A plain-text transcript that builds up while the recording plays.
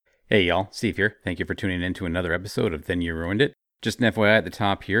Hey y'all, Steve here. Thank you for tuning in to another episode of Then You Ruined It. Just an FYI at the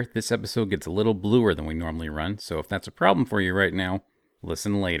top here, this episode gets a little bluer than we normally run, so if that's a problem for you right now,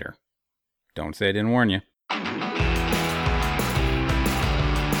 listen later. Don't say I didn't warn you.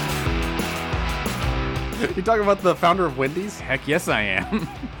 You talking about the founder of Wendy's? Heck yes I am.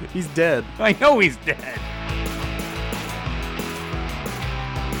 He's dead. I know he's dead.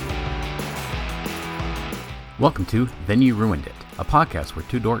 Welcome to Then You Ruined It, a podcast where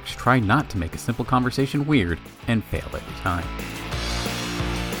two dorks try not to make a simple conversation weird and fail every time.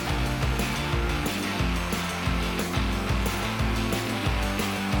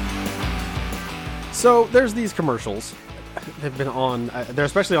 So there's these commercials. They've been on, they're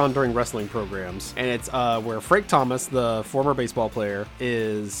especially on during wrestling programs, and it's where Frank Thomas, the former baseball player,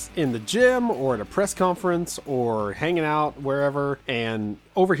 is in the gym or at a press conference or hanging out wherever and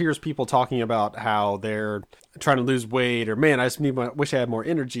overhears people talking about how they're trying to lose weight or, man, I just wish I had more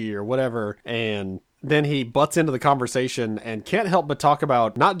energy or whatever. And then he butts into the conversation and can't help but talk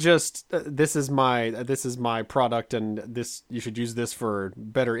about not just this is my product and this you should use this for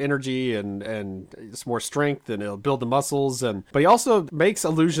better energy and it's more strength and it'll build the muscles, but he also makes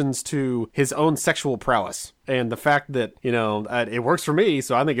allusions to his own sexual prowess and the fact that, you know, it works for me,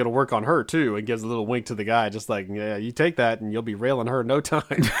 so I think it'll work on her too, and gives a little wink to the guy, just like, yeah, you take that and you'll be railing her in no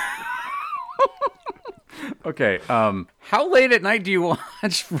time. Okay, how late at night do you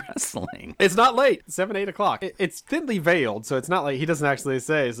watch wrestling? It's not late. 7, 8 o'clock. It's thinly veiled, so it's not like he doesn't actually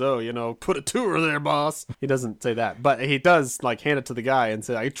say, so, you know, put a tour there, boss. He doesn't say that, but he does, like, hand it to the guy and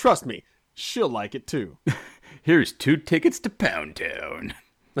say, trust me, she'll like it too. Here's 2 tickets to Pound Town.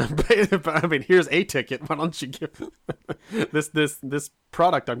 I mean, here's a ticket. Why don't you give this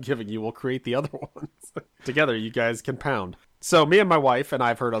product I'm giving you will create the other ones. Together, you guys can pound. So me and my wife, and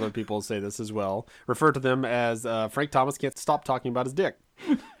I've heard other people say this as well, refer to them as Frank Thomas can't stop talking about his dick.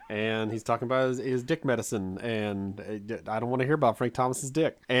 And he's talking about his dick medicine, and I don't want to hear about Frank Thomas's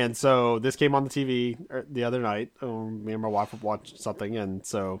dick. And so this came on the TV the other night. Me and my wife would watch something, and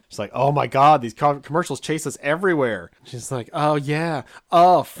so she's like, "Oh my God, these commercials chase us everywhere." She's like, "Oh yeah,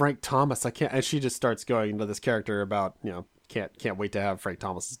 oh Frank Thomas, I can't." And she just starts going into this character about, you know, can't wait to have Frank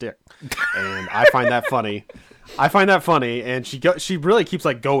Thomas's dick, and I find that funny. And she really keeps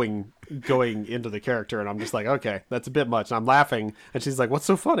like going into the character, and I'm just like, okay, that's a bit much. And I'm laughing, and she's like, "What's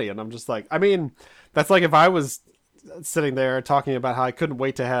so funny?" And I'm just like, I mean, that's like if I was sitting there talking about how I couldn't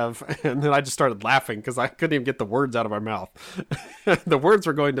wait to have, and then I just started laughing because I couldn't even get the words out of my mouth. The words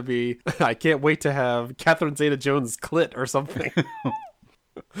were going to be, "I can't wait to have Catherine Zeta-Jones' clit" or something.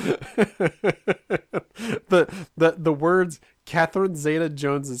 the words Catherine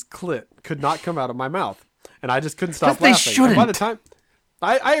Zeta-Jones's clit could not come out of my mouth, and I just couldn't stop laughing. They shouldn't. And by the time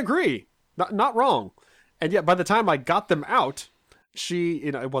I agree, not wrong, and yet by the time I got them out,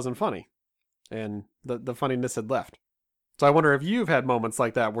 it wasn't funny, and the funniness had left. So I wonder if you've had moments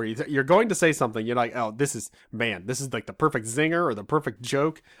like that where you're going to say something, you're like, "Oh, this is like the perfect zinger or the perfect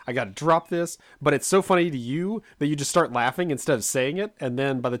joke. I got to drop this." But it's so funny to you that you just start laughing instead of saying it. And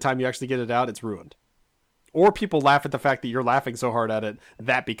then by the time you actually get it out, it's ruined. Or people laugh at the fact that you're laughing so hard at it,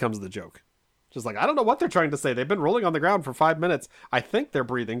 that becomes the joke. Just like, I don't know what they're trying to say. They've been rolling on the ground for 5 minutes. I think they're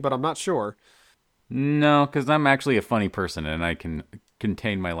breathing, but I'm not sure. No, because I'm actually a funny person and I can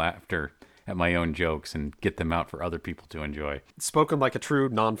contain my laughter at my own jokes and get them out for other people to enjoy. Spoken like a true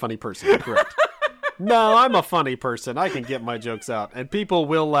non-funny person, correct? No, I'm a funny person. I can get my jokes out, and people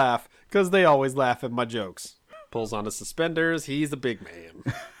will laugh because they always laugh at my jokes. Pulls on his suspenders. He's a big man.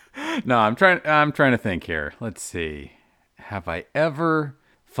 No, I'm trying to think here. Let's see. Have I ever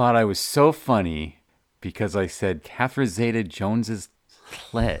thought I was so funny because I said Catherine Zeta-Jones's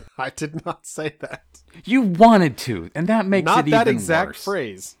clit? I did not say that. You wanted to, and that makes not it even worse. Not that exact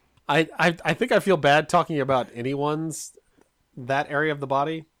phrase. I think I feel bad talking about anyone's that area of the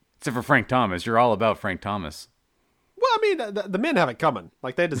body. Except for Frank Thomas. You're all about Frank Thomas. Well, I mean, the men have it coming.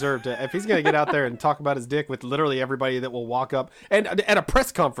 Like, they deserve to. If he's going to get out there and talk about his dick with literally everybody that will walk up. And at a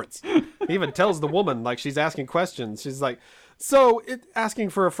press conference, he even tells the woman, like, she's asking questions. She's like, "So,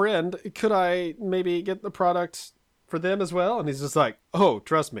 asking for a friend, could I maybe get the product for them as well?" And he's just like, "Oh,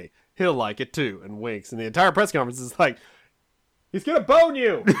 trust me, he'll like it too," and winks. And the entire press conference is like, "He's going to bone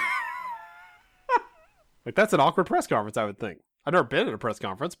you." Like, that's an awkward press conference, I would think. I've never been at a press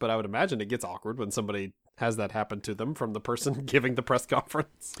conference, but I would imagine it gets awkward when somebody has that happen to them from the person giving the press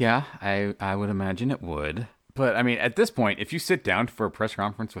conference. Yeah, I would imagine it would. But, I mean, at this point, if you sit down for a press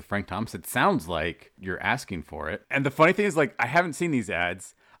conference with Frank Thomas, it sounds like you're asking for it. And the funny thing is, like, I haven't seen these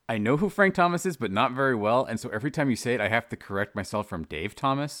ads. I know who Frank Thomas is, but not very well. And so every time you say it, I have to correct myself from Dave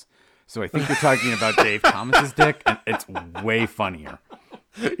Thomas. So I think you're talking about Dave Thomas's dick, and it's way funnier.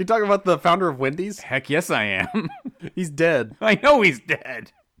 You talking about the founder of Wendy's? Heck yes, I am. He's dead. I know he's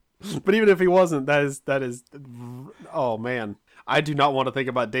dead. But even if he wasn't, that is. Oh man, I do not want to think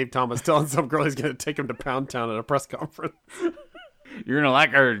about Dave Thomas telling some girl he's going to take him to Pound Town at a press conference. You're gonna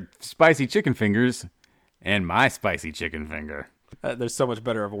like our spicy chicken fingers, and my spicy chicken finger. There's so much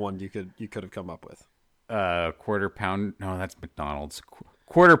better of a one you could have come up with. Quarter pound. No, that's McDonald's.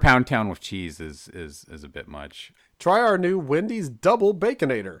 Quarter pound town with cheese is a bit much. Try our new Wendy's Double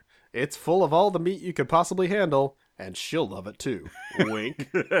Baconator. It's full of all the meat you could possibly handle, and she'll love it too. Wink.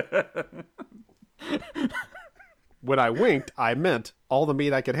 When I winked, I meant all the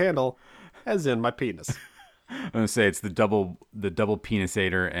meat I could handle, as in my penis. I'm gonna say it's the double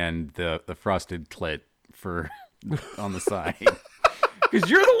penisator and the frosted clit for on the side. Because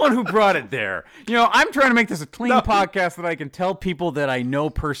you're the one who brought it there. You know, I'm trying to make this a clean podcast that I can tell people that I know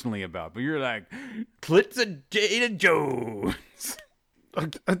personally about. But you're like, clits of Jada Jones.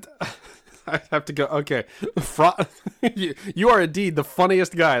 I have to go. Okay. You are indeed the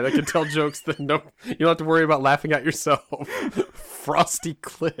funniest guy that can tell jokes that you don't have to worry about laughing at yourself. Frosty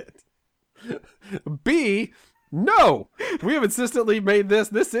clit. B, no. We have insistently made this.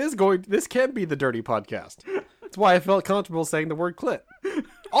 This can be the dirty podcast. That's why I felt comfortable saying the word clit.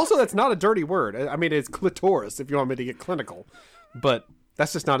 Also, that's not a dirty word. I mean, it's clitoris if you want me to get clinical. But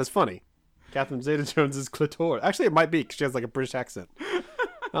that's just not as funny. Catherine Zeta-Jones is clitoris. Actually, it might be because she has like a British accent. I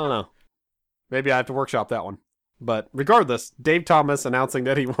don't know. Maybe I have to workshop that one. But regardless, Dave Thomas announcing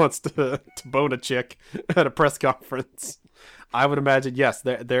that he wants to bone a chick at a press conference. I would imagine, yes,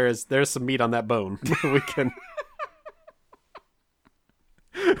 there's some meat on that bone. We can...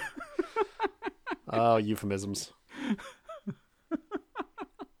 Oh, euphemisms.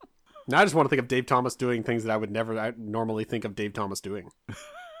 Now I just want to think of Dave Thomas doing things that I would never normally think of Dave Thomas doing.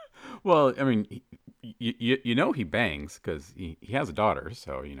 Well, I mean, you know he bangs because he has a daughter,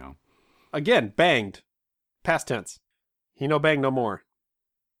 so you know. Again, banged. Past tense. He no bang no more.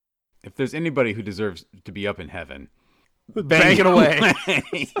 If there's anybody who deserves to be up in heaven, bang it away.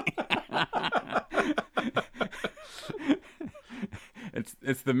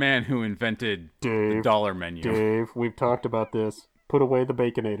 It's the man who invented the dollar menu. Dave, we've talked about this. Put away the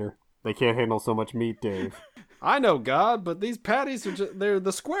Baconator. They can't handle so much meat, Dave. I know, God, but these patties they're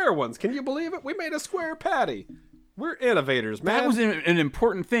the square ones. Can you believe it? We made a square patty. We're innovators, man. That was an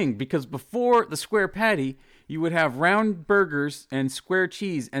important thing because before the square patty, you would have round burgers and square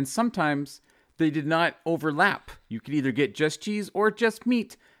cheese, and sometimes they did not overlap. You could either get just cheese or just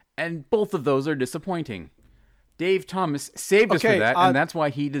meat, and both of those are disappointing. Dave Thomas saved us for that, and that's why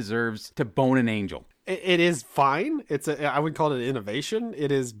he deserves to bone an angel. It is fine. I would call it an innovation.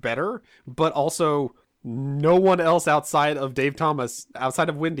 It is better, but also no one else outside of Dave Thomas, outside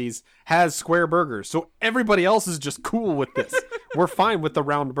of Wendy's, has square burgers. So everybody else is just cool with this. We're fine with the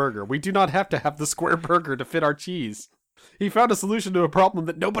round burger. We do not have to have the square burger to fit our cheese. He found a solution to a problem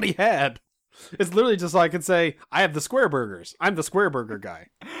that nobody had. It's literally just like I could say, I have the square burgers. I'm the square burger guy.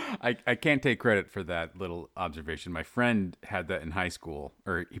 I can't take credit for that little observation. My friend had that in high school,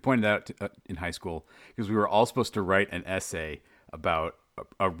 or he pointed that out in high school, because we were all supposed to write an essay about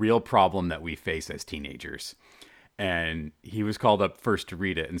a real problem that we face as teenagers. And he was called up first to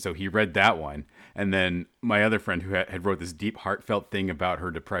read it. And so he read that one. And then my other friend who had wrote this deep, heartfelt thing about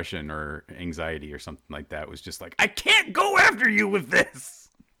her depression or anxiety or something like that was just like, I can't go after you with this.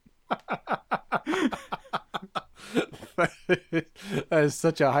 That is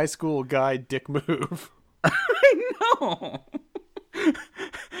such a high school guy dick move. I know.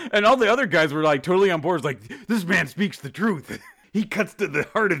 And all the other guys were like totally on board. Like, this man speaks the truth. He cuts to the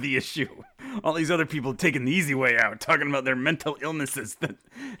heart of the issue. All these other people taking the easy way out, talking about their mental illnesses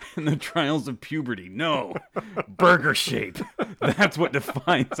and the trials of puberty. No, burger shape. That's what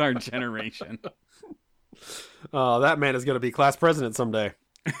defines our generation. Oh, that man is going to be class president someday.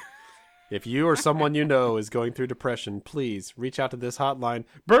 If you or someone you know is going through depression, please reach out to this hotline.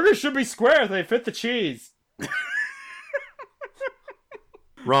 Burgers should be square. They fit the cheese.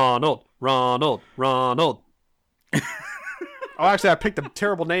 Ronald. Oh, actually, I picked a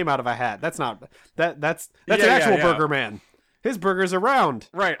terrible name out of a hat. That's not that's an actual burger man. His burgers are round.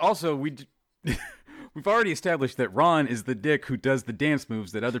 Right. Also, we've already established that Ron is the dick who does the dance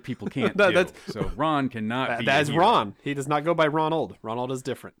moves that other people can't do. So Ron cannot be. That is Ron. He does not go by Ronald. Ronald is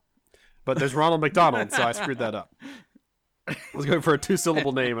different. But there's Ronald McDonald, so I screwed that up. I was going for a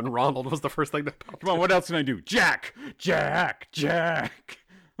 2-syllable name, and Ronald was the first thing that popped. Come on, what else can I do? Jack.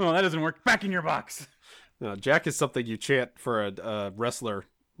 Oh, that doesn't work. Back in your box. No, Jack is something you chant for a wrestler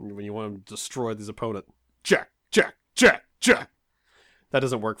when you want him to destroy his opponent. Jack. That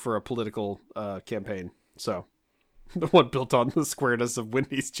doesn't work for a political campaign. So The one built on the squareness of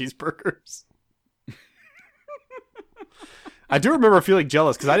Wendy's cheeseburgers. I do remember feeling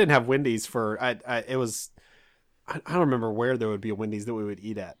jealous because I didn't have Wendy's I don't remember where there would be a Wendy's that we would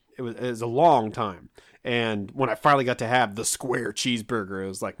eat at. It was a long time. And when I finally got to have the square cheeseburger, it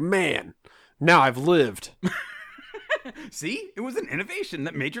was like, man, now I've lived. See, it was an innovation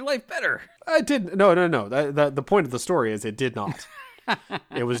that made your life better. I didn't. No. The point of the story is it did not.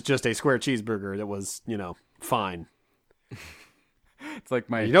 It was just a square cheeseburger that was, fine. It's like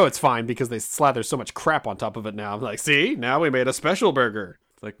it's fine because they slather so much crap on top of it now. I'm like, see, now we made a special burger.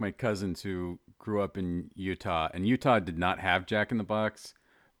 It's like my cousins who grew up in Utah, and Utah did not have Jack in the Box,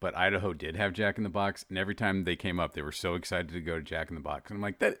 but Idaho did have Jack in the Box, and every time they came up, they were so excited to go to Jack in the Box. And I'm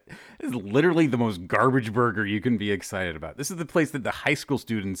like, that is literally the most garbage burger you can be excited about. This is the place that the high school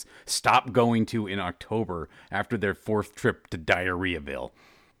students stop going to in October after their 4th trip to Diarrheaville.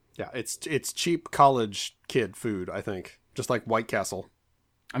 Yeah, it's cheap college kid food, I think. Just like White Castle.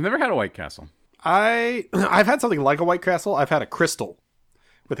 I've never had a White Castle. I've had something like a White Castle. I've had a Crystal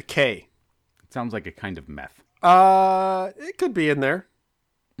with a K. It sounds like a kind of meth. It could be in there.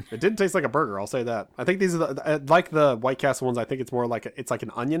 It didn't taste like a burger, I'll say that. I think these are like the White Castle ones. I think it's more like it's like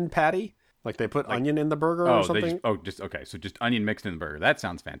an onion patty. Like they put onion in the burger or something. So just onion mixed in the burger. That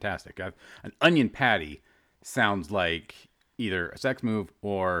sounds fantastic. An onion patty sounds like either a sex move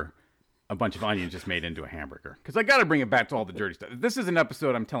or a bunch of onions just made into a hamburger. Because I got to bring it back to all the dirty stuff. This is an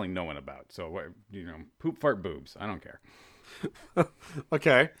episode I'm telling no one about. So, poop, fart, boobs. I don't care.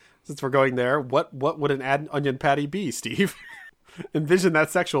 Okay. Since we're going there, what would an onion patty be, Steve? Envision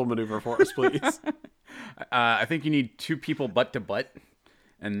that sexual maneuver for us, please. I think you need 2 people butt to butt,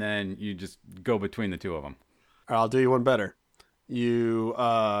 and then you just go between the 2 of them. I'll do you one better. You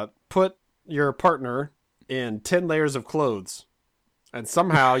put your partner in 10 layers of clothes. And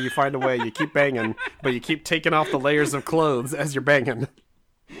somehow you find a way, you keep banging, but you keep taking off the layers of clothes as you're banging.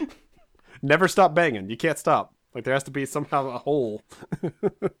 Never stop banging. You can't stop. Like there has to be somehow a hole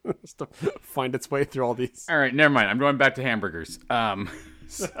just to find its way through all these. All right, never mind. I'm going back to hamburgers. Oh,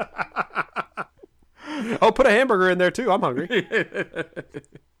 put a hamburger in there too. I'm hungry.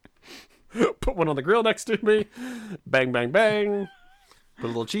 Put one on the grill next to me. Bang, bang, bang. Put a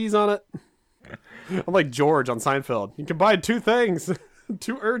little cheese on it. I'm like George on Seinfeld. You combine 2 things,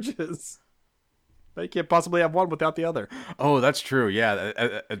 2 urges. But you can't possibly have one without the other. Oh, that's true. Yeah,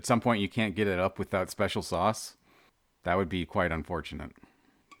 at some point you can't get it up without special sauce. That would be quite unfortunate.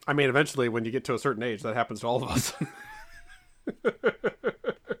 I mean, eventually when you get to a certain age, that happens to all of us.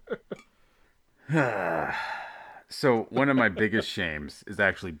 So one of my biggest shames is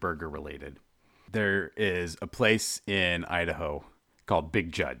actually burger related. There is a place in Idaho called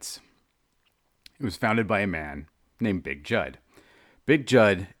Big Judd's. It was founded by a man named Big Judd. Big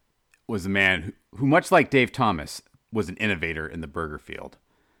Judd was a man who, much like Dave Thomas, was an innovator in the burger field.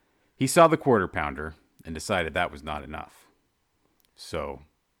 He saw the Quarter Pounder and decided that was not enough. So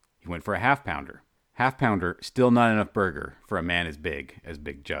he went for a Half Pounder. Half Pounder, still not enough burger for a man as big as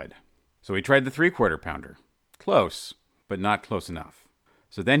Big Judd. So he tried the 3/4 Pounder. Close, but not close enough.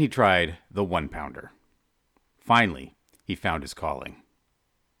 So then he tried the 1 Pounder. Finally, he found his calling.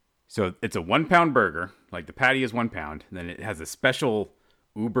 So it's a 1 pound burger, like the patty is 1 pound, and then it has a special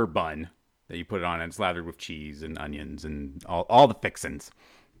Uber bun that you put it on, and it's lathered with cheese and onions and all the fixins.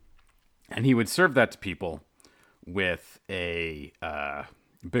 And he would serve that to people with a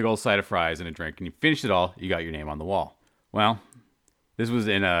big old side of fries and a drink, and you finished it all, you got your name on the wall. Well, this was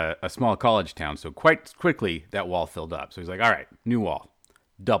in a small college town, so quite quickly that wall filled up. So he's like, all right, new wall,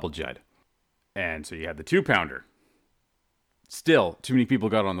 double Judd. And so you had the 2 pounder. Still, too many people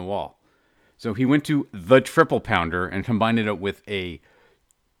got on the wall. So he went to the Triple Pounder and combined it with a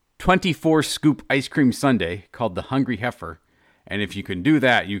 24 scoop ice cream sundae called the Hungry Heifer. And if you can do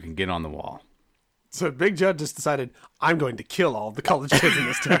that, you can get on the wall. So Big Judd just decided, I'm going to kill all the college kids in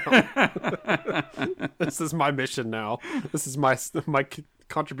this town. This is my mission now. This is my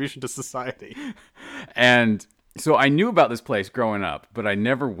contribution to society. And so I knew about this place growing up, but I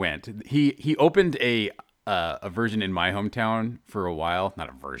never went. He opened a version in my hometown for a while. Not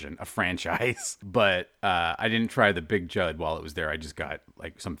a version, a franchise. But I didn't try the Big Judd while it was there. I just got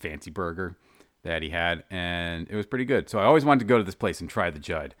like some fancy burger that he had, and it was pretty good. So I always wanted to go to this place and try the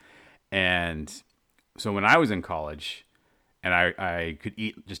Judd. And so when I was in college, and I could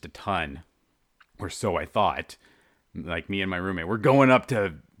eat just a ton, or so I thought, like me and my roommate, we're going up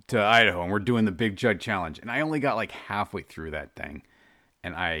to Idaho, and we're doing the Big Judd Challenge. And I only got like halfway through that thing,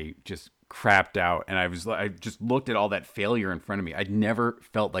 and I just crapped out. And I just looked at all that failure in front of me. I'd never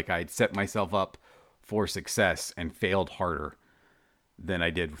felt like I'd set myself up for success and failed harder than I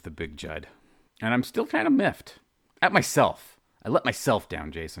did with the Big Judd. And I'm still kind of miffed. At myself. I let myself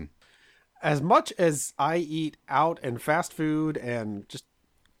down, Jason. As much as I eat out and fast food and just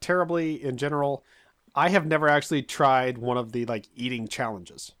terribly in general, I have never actually tried one of the like eating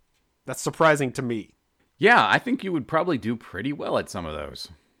challenges. That's surprising to me. Yeah, I think you would probably do pretty well at some of those.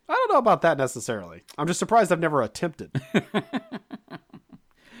 I don't know about that necessarily. I'm just surprised I've never attempted.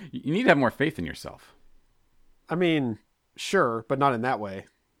 You need to have more faith in yourself. I mean, sure, but not in that way.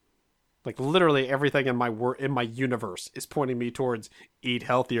 Like literally everything in my universe is pointing me towards eat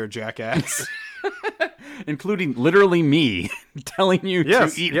healthier, jackass. Including literally me telling you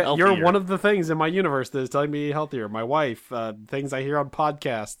to eat healthier. You're one of the things in my universe that is telling me to eat healthier. My wife, things I hear on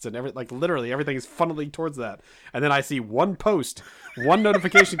podcasts, and like literally everything is funneling towards that. And then I see one post, one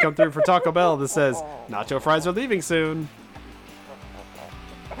notification come through for Taco Bell that says nacho fries are leaving soon,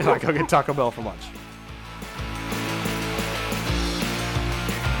 and I go get Taco Bell for lunch.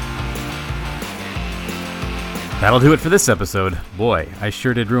 That'll do it for this episode. Boy, I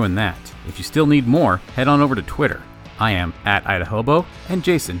sure did ruin that. If you still need more, head on over to Twitter. I am at Idahobo, and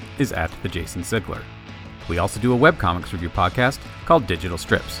Jason is at the Jason Sigler. We also do a webcomics review podcast called Digital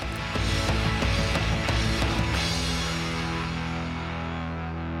Strips.